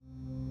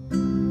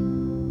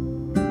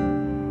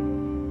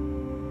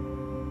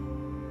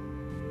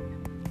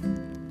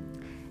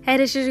Hey,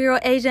 this is your girl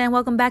Asia, and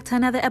welcome back to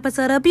another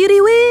episode of Beauty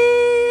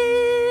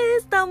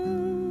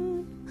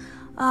Wisdom.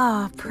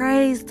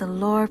 Praise the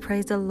Lord,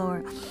 praise the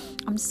Lord.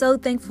 I'm so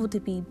thankful to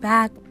be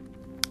back.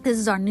 This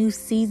is our new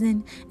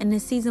season. In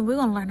this season, we're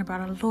going to learn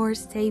about our Lord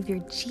Savior,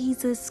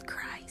 Jesus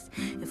Christ.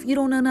 If you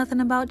don't know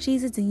nothing about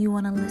Jesus, then you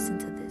want to listen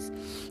to this.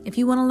 If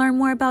you want to learn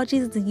more about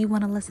Jesus, then you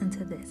want to listen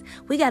to this.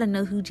 We got to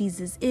know who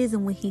Jesus is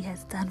and what he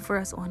has done for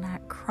us on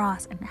that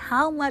cross and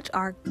how much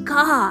our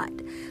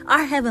God,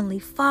 our Heavenly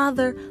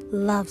Father,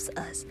 loves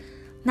us.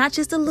 Not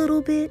just a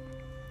little bit.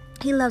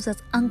 He loves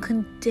us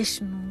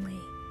unconditionally.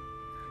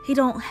 He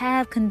don't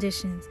have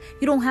conditions.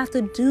 You don't have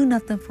to do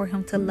nothing for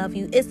him to love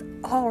you. It's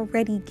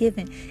already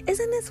given.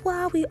 Isn't this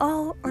why we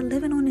all are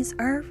living on this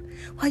earth?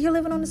 While you're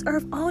living on this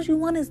earth, all you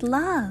want is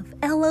love.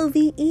 Love.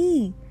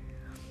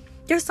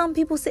 There's some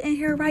people sitting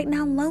here right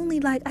now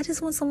lonely, like, I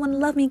just want someone to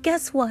love me.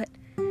 Guess what?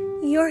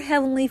 Your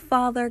Heavenly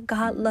Father,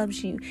 God,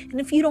 loves you. And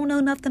if you don't know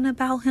nothing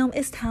about him,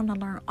 it's time to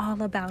learn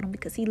all about him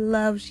because he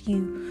loves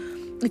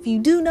you. If you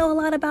do know a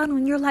lot about him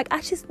and you're like,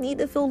 I just need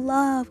to feel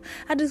love.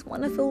 I just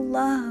want to feel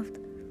loved.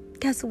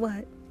 Guess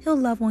what? He'll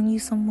love on you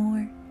some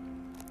more.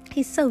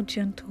 He's so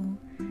gentle.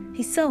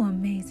 He's so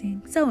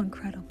amazing. So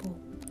incredible.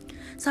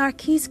 So our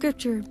key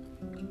scripture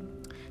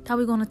that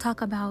we're going to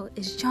talk about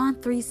is John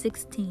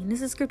 3:16.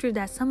 This is scripture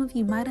that some of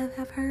you might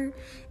have heard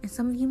and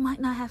some of you might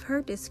not have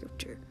heard this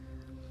scripture.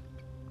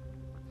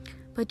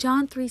 But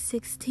John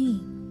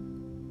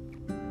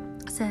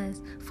 3:16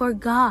 says, For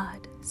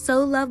God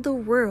so loved the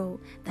world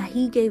that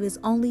he gave his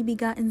only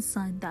begotten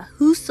Son, that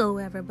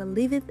whosoever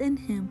believeth in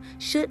him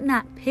should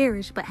not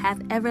perish but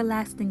have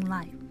everlasting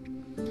life.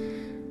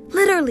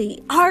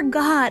 Literally, our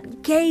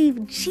God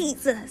gave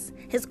Jesus,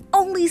 his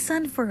only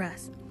Son, for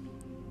us.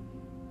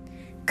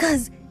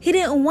 Because he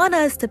didn't want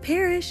us to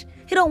perish.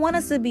 He don't want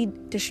us to be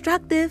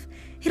destructive.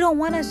 He don't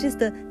want us just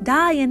to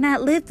die and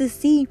not live to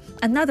see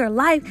another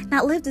life,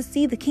 not live to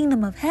see the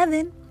kingdom of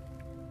heaven.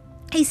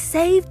 He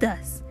saved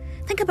us.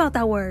 Think about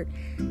that word.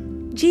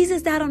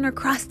 Jesus died on the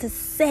cross to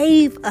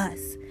save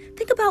us.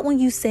 Think about when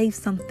you save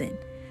something.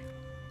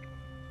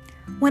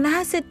 When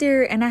I sit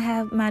there and I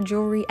have my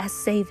jewelry, I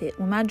save it.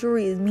 When my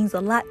jewelry means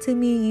a lot to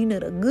me, you know,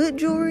 the good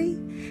jewelry,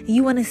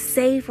 you want to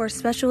save for a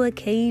special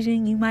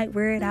occasion. You might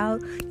wear it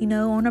out,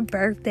 on a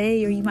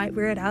birthday, or you might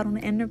wear it out on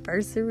an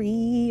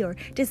anniversary, or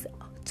just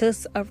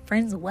a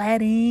friend's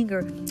wedding,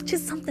 or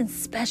just something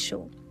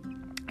special.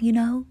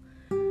 You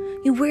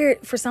wear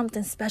it for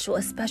something special,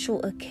 a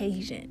special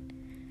occasion.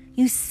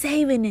 You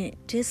saving it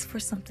just for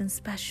something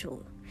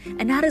special.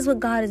 And that is what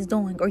God is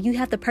doing. Or you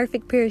have the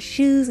perfect pair of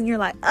shoes and you're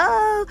like,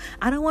 I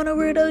don't want to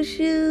wear those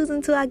shoes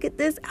until I get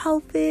this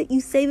outfit. You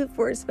save it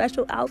for a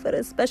special outfit,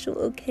 a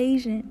special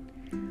occasion.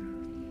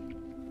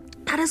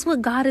 That is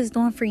what God is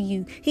doing for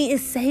you. He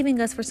is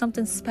saving us for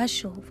something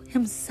special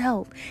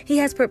himself. He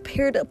has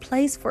prepared a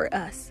place for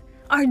us.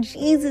 Our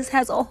Jesus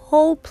has a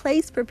whole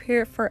place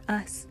prepared for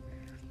us.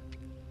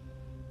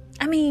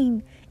 I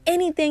mean,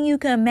 anything you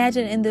can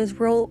imagine in this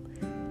world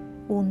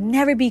will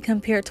never be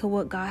compared to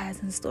what God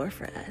has in store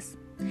for us.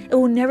 It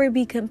will never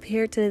be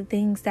compared to the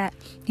things that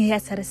he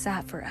has set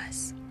aside for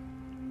us.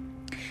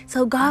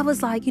 So God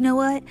was like, you know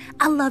what?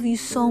 I love you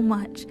so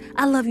much.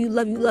 I love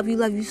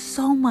you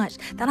so much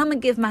that I'm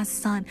going to give my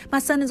Son. My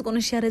Son is going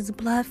to shed his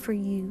blood for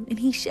you. And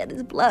he shed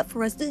his blood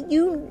for us. Do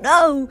you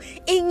know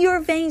in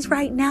your veins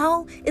right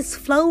now is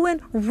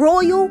flowing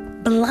royal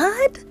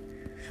blood?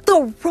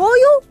 The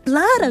royal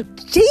blood of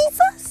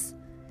Jesus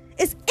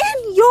is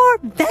in your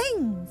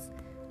veins.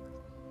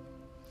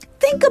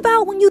 Think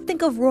about when you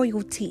think of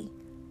royalty.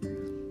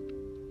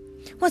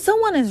 When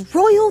someone is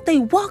royal, they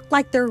walk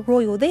like they're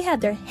royal. They have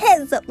their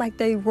heads up like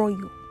they're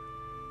royal.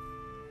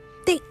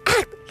 They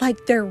act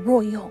like they're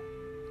royal.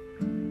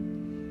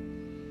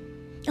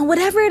 And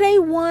whatever they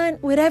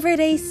want, whatever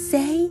they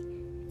say,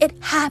 it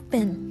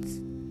happens.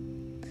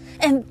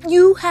 And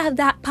you have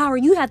that power.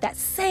 You have that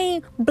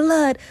same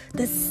blood.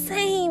 The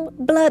same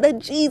blood of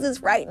Jesus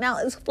right now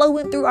is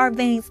flowing through our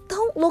veins.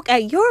 Don't look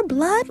at your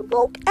blood.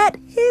 Look at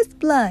his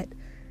blood.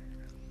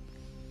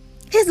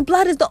 His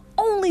blood is the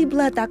only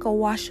blood that can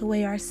wash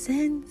away our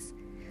sins.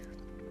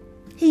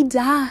 He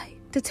died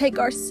to take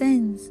our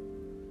sins.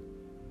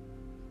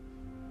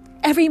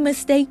 Every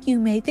mistake you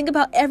made, think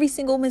about every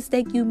single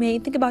mistake you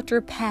made. Think about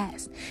your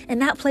past. And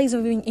that plays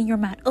over in your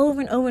mind over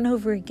and over and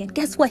over again.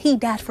 Guess what? He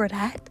died for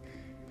that.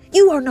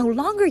 You are no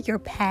longer your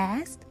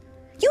past.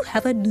 You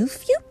have a new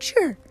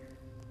future.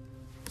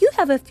 You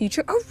have a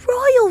future of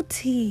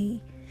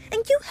royalty.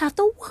 And you have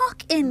to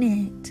walk in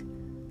it.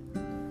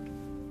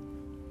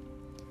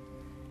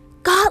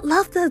 God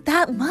loved us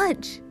that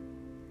much.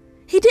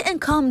 He didn't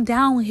come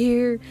down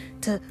here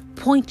to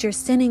point your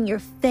sin in your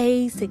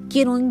face, to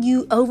get on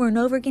you over and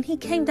over again. He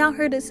came down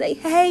here to say,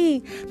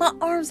 hey, my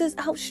arms is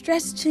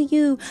outstretched to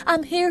you.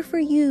 I'm here for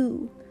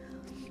you.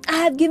 I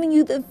have given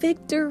you the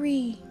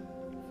victory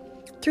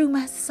through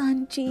my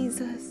Son,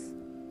 Jesus.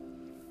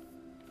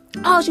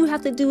 All you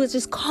have to do is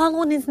just call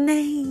on his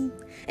name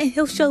and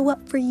he'll show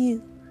up for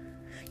you.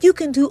 You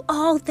can do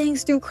all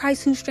things through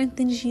Christ who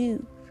strengthens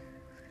you.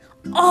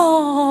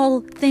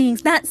 All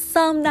things, not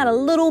some, not a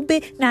little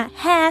bit, not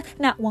half,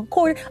 not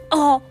 1/4,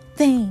 all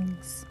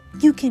things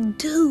you can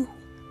do.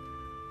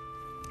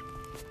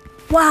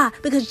 Why?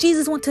 Because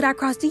Jesus went to that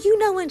cross. Do you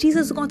know when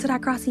Jesus was going to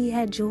that cross, he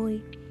had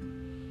joy?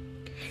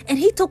 And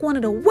he took one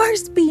of the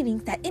worst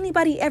beatings that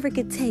anybody ever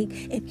could take,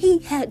 and he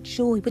had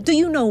joy. But do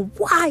you know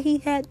why he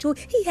had joy?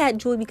 He had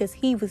joy because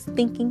he was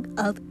thinking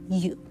of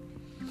you.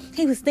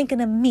 He was thinking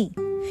of me.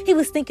 He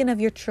was thinking of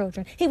your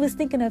children. He was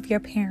thinking of your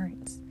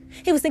parents.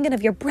 He was thinking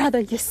of your brother,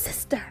 your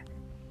sister.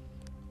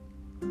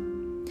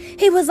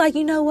 He was like,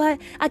 you know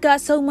what? I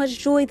got so much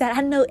joy that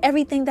I know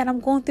everything that I'm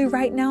going through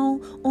right now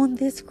on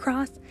this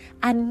cross.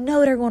 I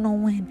know they're going to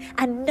win.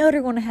 I know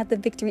they're going to have the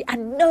victory. I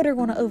know they're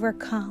going to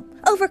overcome.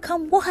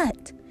 Overcome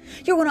what?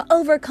 You're going to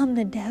overcome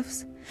the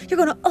deaths. You're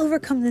going to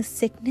overcome the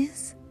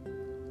sickness.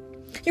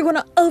 You're going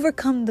to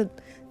overcome the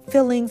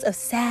feelings of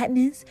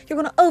sadness.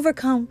 You're going to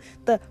overcome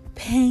the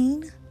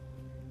pain.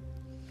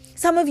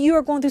 Some of you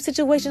are going through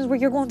situations where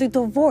you're going through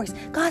divorce.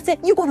 God said,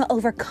 you're going to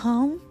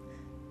overcome.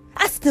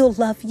 I still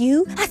love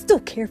you. I still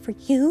care for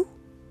you.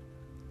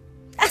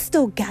 I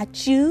still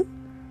got you.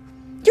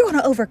 You're going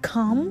to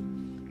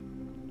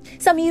overcome.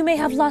 Some of you may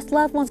have lost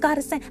loved ones. God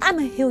is saying, I'm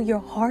going to heal your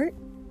heart.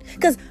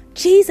 Because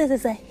Jesus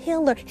is a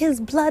healer. His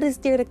blood is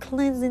there to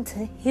cleanse and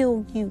to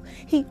heal you.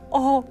 He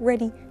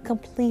already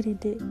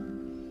completed it.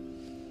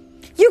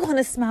 You're going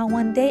to smile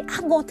one day.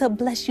 I'm going to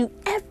bless you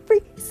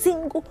every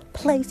single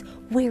place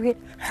where it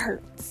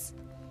hurts.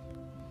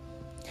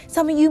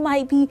 Some of you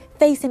might be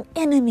facing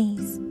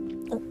enemies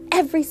on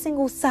every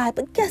single side.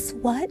 But guess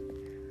what?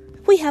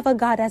 We have a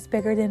God that's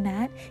bigger than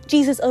that.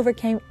 Jesus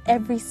overcame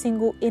every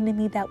single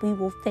enemy that we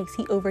will face.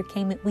 He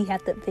overcame it. We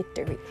have the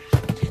victory.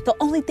 The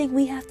only thing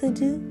we have to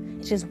do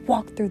is just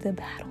walk through the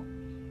battle.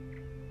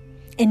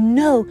 And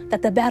know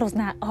that the battle's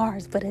not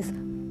ours, but it's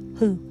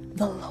who?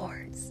 The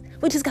Lord's.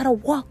 We just got to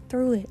walk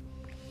through it.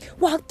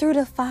 Walk through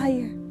the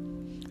fire.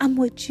 I'm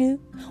with you.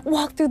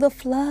 Walk through the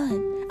flood.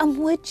 I'm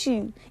with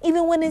you.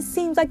 Even when it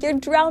seems like you're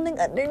drowning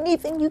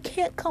underneath and you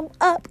can't come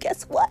up,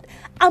 guess what?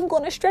 I'm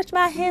going to stretch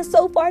my hand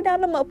so far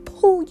down, I'm going to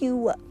pull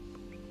you up.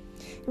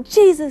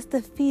 Jesus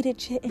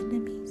defeated your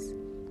enemies.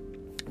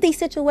 These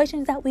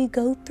situations that we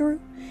go through,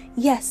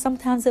 yes,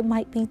 sometimes it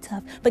might be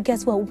tough, but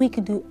guess what? We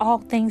can do all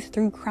things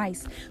through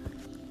Christ.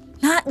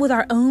 Not with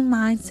our own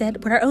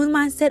mindset. With our own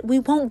mindset, we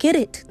won't get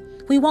it.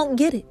 We won't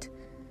get it.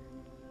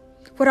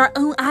 With our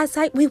own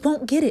eyesight, we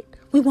won't get it.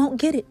 We won't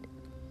get it.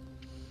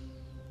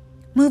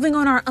 Moving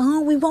on our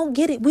own, we won't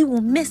get it. We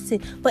will miss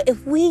it. But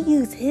if we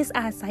use his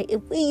eyesight,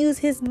 if we use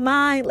his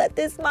mind, let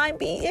this mind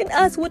be in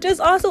us, which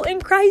is also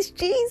in Christ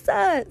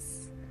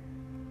Jesus.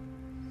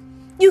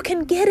 You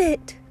can get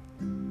it.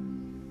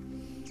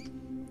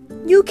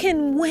 You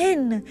can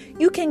win.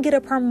 You can get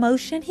a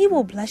promotion. He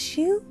will bless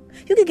you.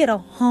 You can get a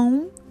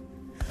home.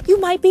 You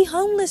might be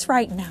homeless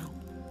right now.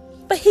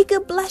 But he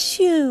could bless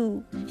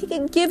you. He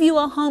can give you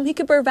a home. He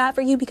could provide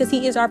for you because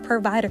he is our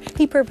provider.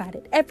 He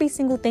provided every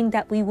single thing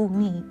that we will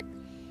need.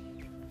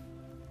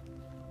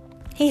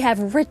 He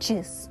have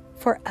riches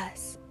for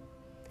us.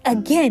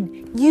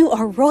 Again, you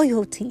are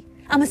royalty.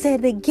 I'm going to say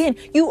it again.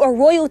 You are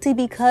royalty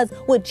because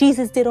what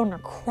Jesus did on the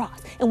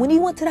cross. And when he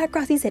went to that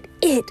cross, he said,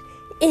 it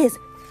is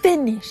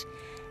finished.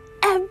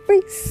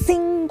 Every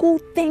single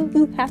thing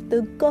you have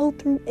to go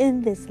through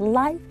in this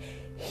life,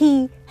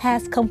 he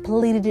has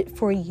completed it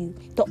for you.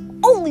 The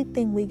only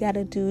thing we got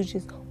to do is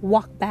just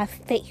walk by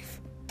faith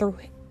through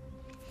it.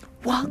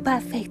 Walk by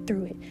faith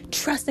through it.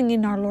 Trusting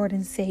in our Lord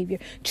and Savior.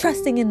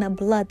 Trusting in the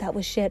blood that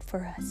was shed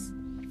for us.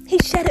 He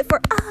shed it for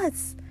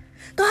us.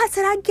 God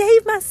said, I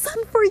gave my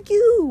son for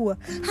you.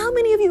 How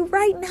many of you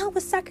right now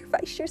would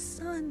sacrifice your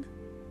son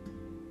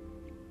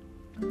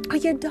or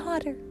your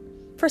daughter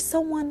for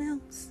someone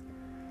else?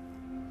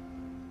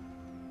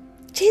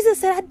 Jesus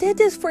said, I did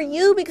this for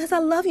you because I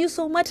love you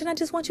so much and I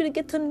just want you to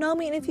get to know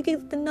me. And if you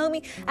get to know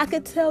me, I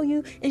could tell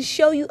you and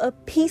show you a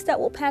peace that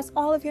will pass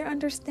all of your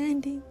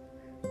understanding.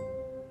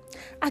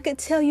 I could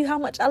tell you how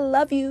much I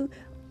love you.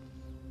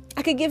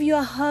 I could give you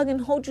a hug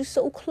and hold you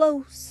so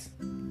close.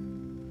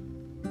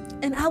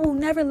 And I will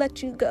never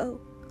let you go.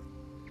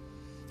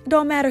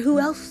 Don't matter who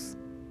else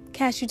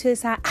casts you to the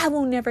side. I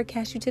will never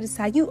cast you to the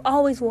side. You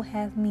always will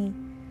have me.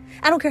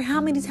 I don't care how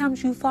many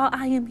times you fall.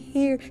 I am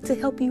here to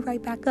help you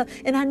right back up.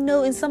 And I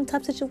know in some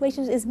tough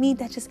situations, it's me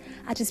that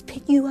I just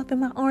pick you up in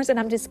my arms and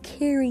I'm just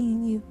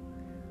carrying you.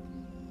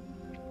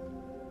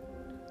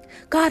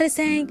 God is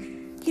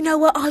saying, you know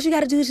what? All you got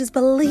to do is just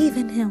believe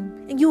in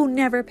him and you will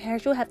never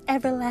perish. You'll have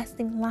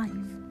everlasting life.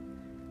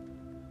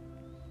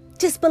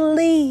 Just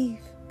believe.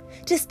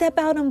 Just step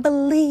out and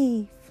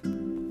believe.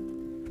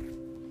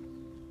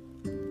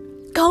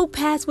 Go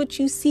past what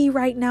you see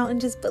right now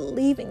and just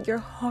believe in your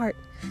heart.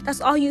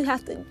 That's all you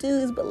have to do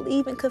is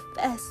believe and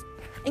confess,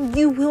 and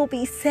you will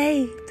be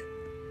saved.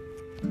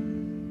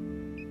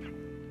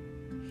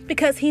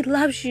 Because he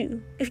loves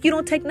you. If you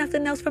don't take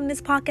nothing else from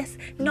this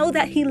podcast, know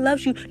that he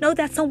loves you. Know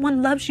that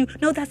someone loves you.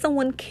 Know that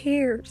someone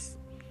cares.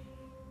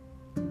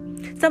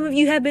 Some of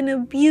you have been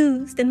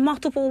abused in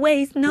multiple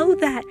ways. Know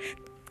that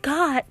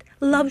God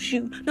loves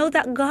you. Know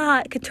that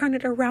God can turn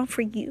it around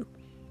for you.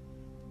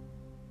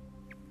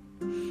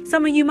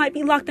 Some of you might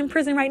be locked in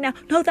prison right now.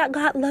 Know that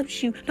God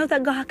loves you. Know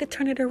that God could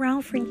turn it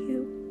around for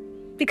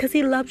you because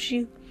he loves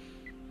you.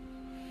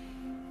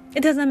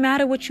 It doesn't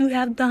matter what you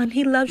have done.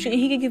 He loves you and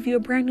he can give you a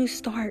brand new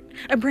start,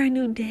 a brand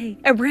new day,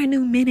 a brand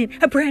new minute,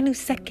 a brand new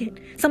second.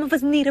 Some of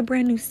us need a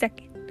brand new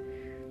second.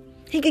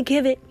 He could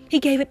give it. He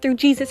gave it through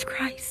Jesus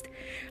Christ.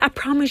 I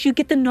promise you,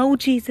 get to know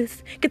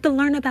Jesus. Get to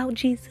learn about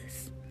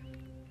Jesus.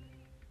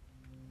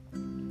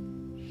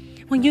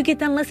 When you get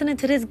done listening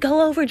to this,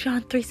 go over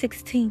John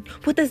 3:16.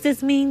 What does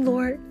this mean,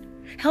 Lord?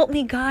 Help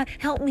me, God.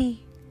 Help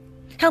me.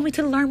 Help me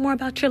to learn more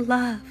about your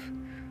love.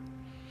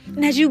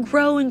 And as you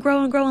grow and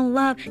grow and grow in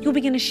love, you'll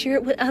begin to share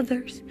it with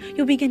others.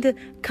 You'll begin to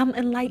come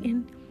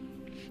enlightened.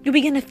 You'll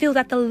begin to feel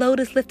that the load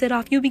is lifted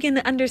off. You'll begin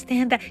to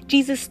understand that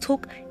Jesus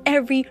took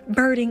every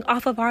burden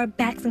off of our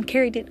backs and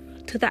carried it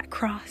to that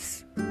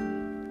cross.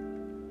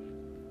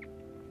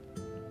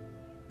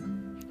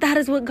 That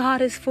is what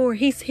God is for.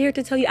 He's here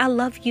to tell you, I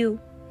love you.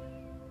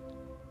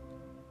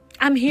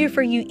 I'm here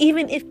for you.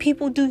 Even if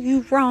people do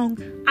you wrong,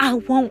 I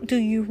won't do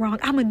you wrong.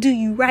 I'm going to do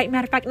you right.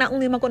 Matter of fact, not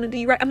only am I going to do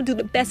you right, I'm going to do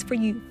the best for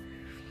you.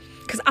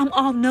 Because I'm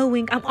all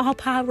knowing. I'm all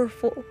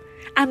powerful.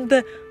 I'm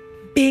the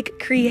big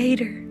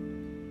creator.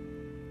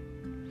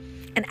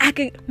 And I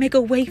could make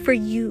a way for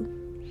you.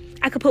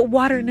 I could put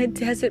water in the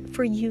desert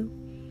for you.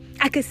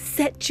 I could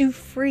set you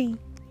free.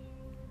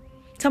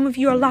 Some of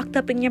you are locked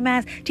up in your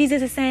mask.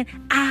 Jesus is saying,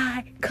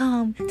 I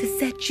come to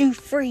set you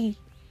free.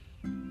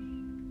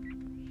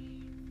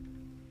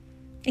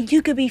 And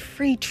you could be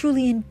free.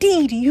 Truly,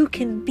 indeed, you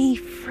can be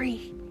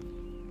free.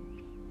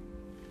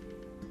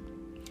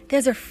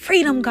 There's a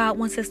freedom God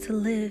wants us to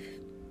live.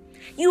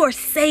 You are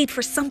saved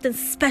for something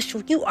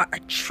special. You are a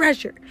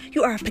treasure.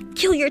 You are a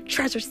peculiar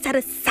treasure set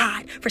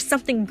aside for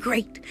something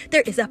great.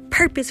 There is a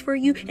purpose for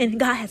you and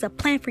God has a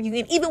plan for you.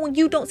 And even when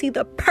you don't see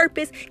the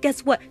purpose,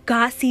 guess what?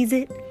 God sees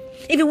it.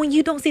 Even when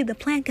you don't see the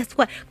plan, guess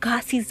what?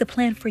 God sees the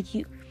plan for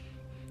you.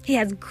 He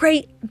has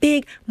great,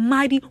 big,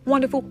 mighty,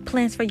 wonderful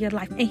plans for your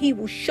life. And he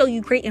will show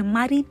you great and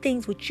mighty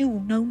things which you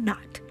know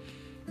not.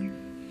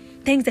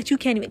 Things that you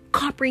can't even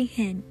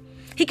comprehend.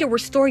 He can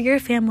restore your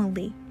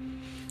family.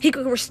 He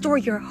can restore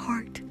your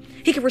heart.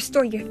 He can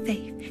restore your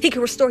faith. He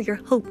can restore your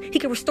hope. He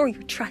can restore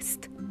your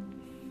trust.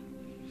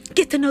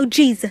 Get to know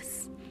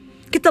Jesus.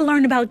 Get to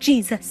learn about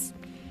Jesus.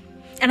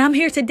 And I'm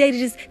here today to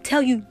just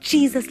tell you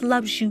Jesus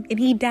loves you and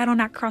he died on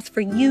that cross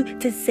for you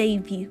to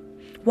save you.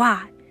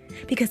 Why?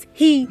 Because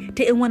he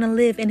didn't want to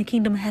live in the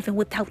kingdom of heaven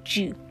without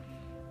you.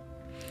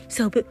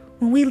 So, but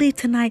when we leave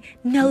tonight,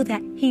 know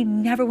that he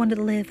never wanted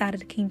to live out of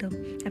the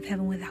kingdom of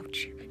heaven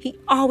without you. He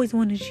always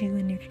wanted you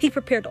in there. He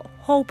prepared a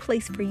whole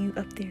place for you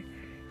up there.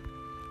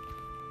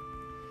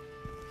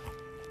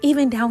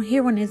 Even down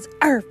here on this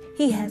earth,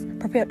 he has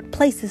prepared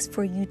places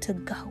for you to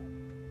go.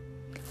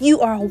 You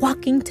are a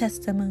walking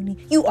testimony.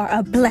 You are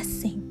a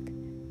blessing.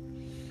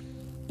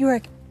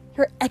 You're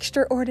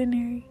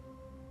extraordinary.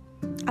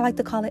 I like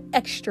to call it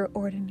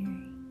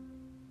extraordinary.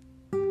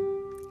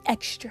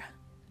 Extra.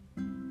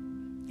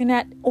 You're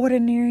not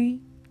ordinary.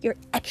 You're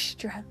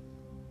extra.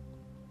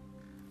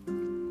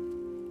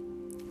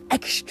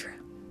 Extra.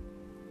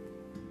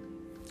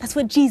 That's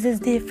what Jesus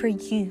did for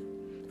you.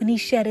 When he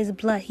shed his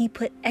blood, he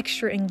put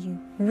extra in you,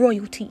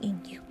 royalty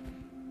in you.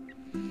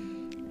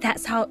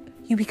 That's how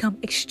you become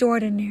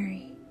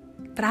extraordinary.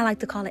 But I like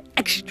to call it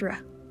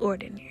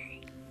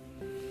extraordinary.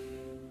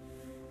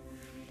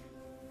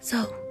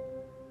 So,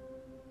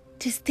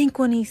 just think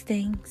on these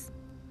things.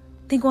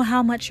 Think on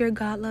how much your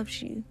God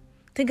loves you.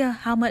 Think of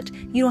how much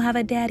you don't have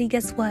a daddy.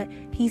 Guess what?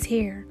 He's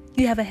here.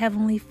 You have a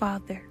heavenly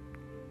Father.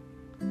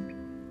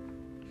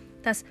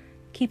 That's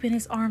keeping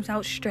his arms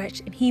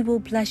outstretched, and he will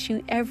bless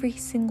you every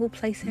single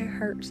place it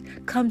hurts.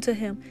 Come to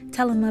him.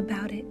 Tell him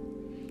about it.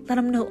 Let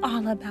him know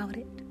all about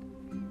it.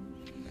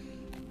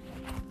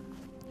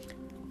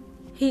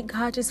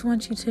 God just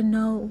wants you to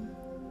know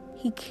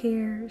he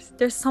cares.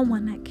 There's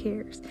someone that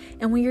cares.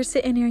 And when you're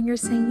sitting there and you're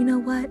saying, you know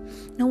what?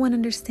 No one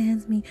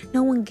understands me.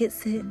 No one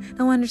gets it.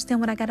 No one understands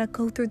what I got to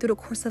go through the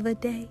course of a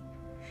day.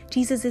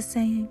 Jesus is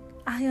saying,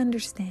 I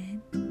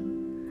understand.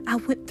 I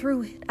went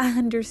through it. I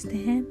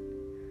understand.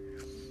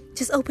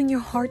 Just open your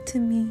heart to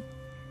me.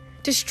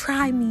 Just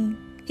try me.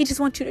 He just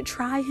wants you to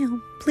try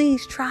him.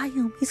 Please try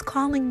him. He's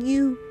calling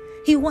you.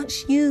 He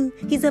wants you.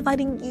 He's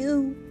inviting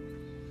you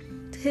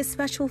to his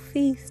special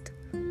feast.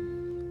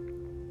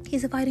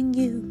 He's inviting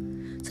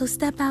you. So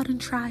step out and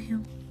try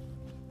him.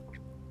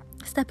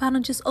 Step out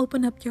and just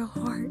open up your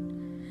heart.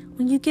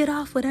 When you get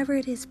off, whatever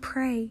it is,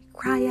 pray,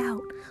 cry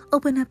out.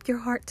 Open up your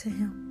heart to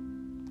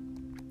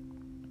him.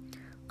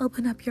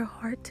 Open up your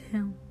heart to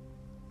him.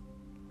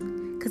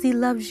 Because he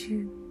loves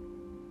you.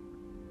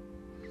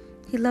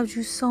 He loves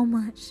you so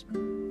much.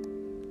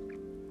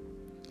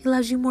 He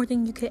loves you more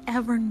than you could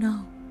ever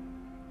know.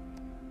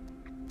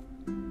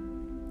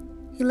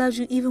 He loves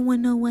you even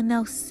when no one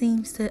else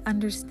seems to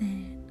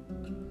understand.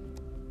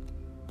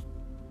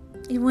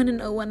 Even when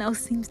no one else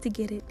seems to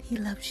get it, he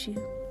loves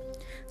you.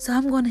 So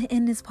I'm going to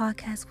end this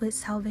podcast with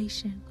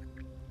salvation.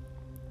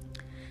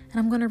 And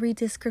I'm going to read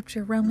this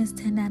scripture, Romans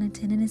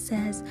 10:9-10. And it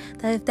says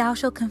that if thou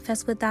shalt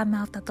confess with thy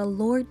mouth that the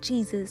Lord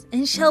Jesus,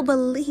 and shalt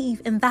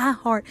believe in thy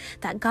heart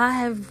that God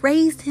hath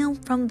raised him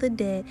from the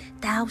dead,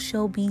 thou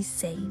shalt be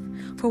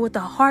saved. For with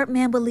the heart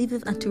man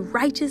believeth unto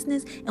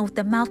righteousness, and with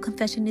the mouth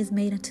confession is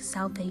made unto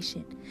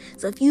salvation.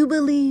 So if you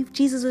believe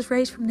Jesus was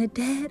raised from the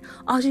dead,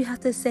 all you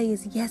have to say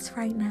is yes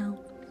right now.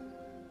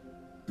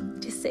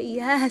 Just say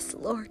yes,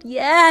 Lord,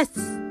 yes.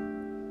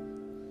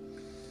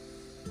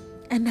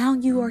 And now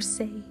you are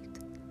saved.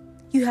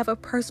 You have a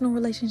personal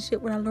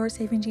relationship with our Lord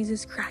Savior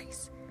Jesus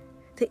Christ.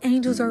 The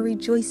angels are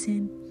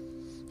rejoicing.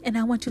 And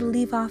I want you to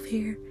leave off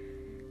here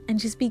and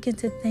just begin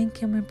to thank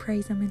him and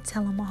praise him and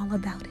tell him all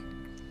about it.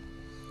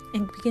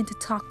 And begin to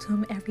talk to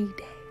him every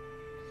day.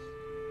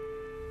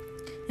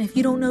 And if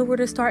you don't know where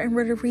to start and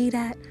where to read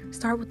at,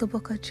 start with the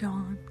book of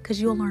John, because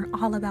you'll learn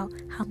all about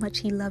how much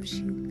he loves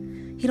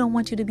you. He don't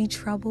want you to be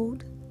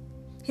troubled.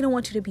 He don't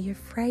want you to be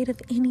afraid of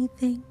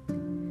anything.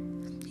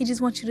 He just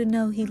wants you to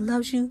know he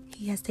loves you.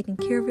 He has taken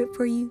care of it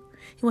for you.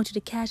 He wants you to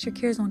cast your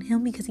cares on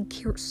him because he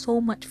cared so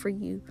much for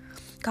you.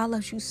 God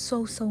loves you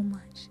so, so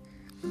much.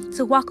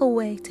 So walk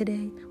away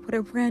today with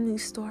a brand new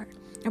start,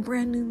 a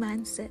brand new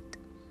mindset,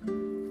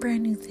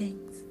 brand new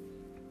things.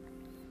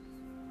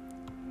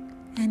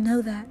 And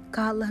know that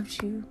God loves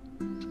you.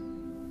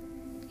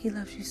 He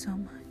loves you so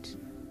much.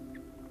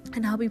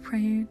 And I'll be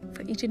praying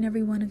for each and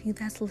every one of you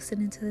that's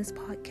listening to this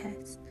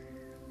podcast.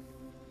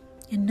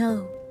 And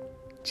know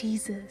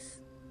Jesus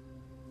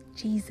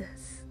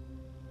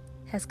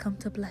has come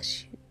to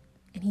bless you,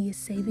 and he is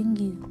saving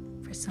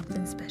you for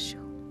something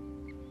special.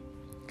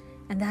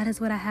 And that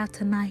is what I have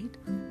tonight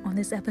on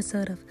this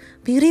episode of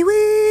Beauty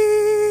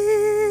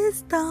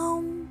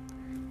Wisdom.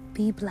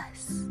 Be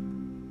blessed.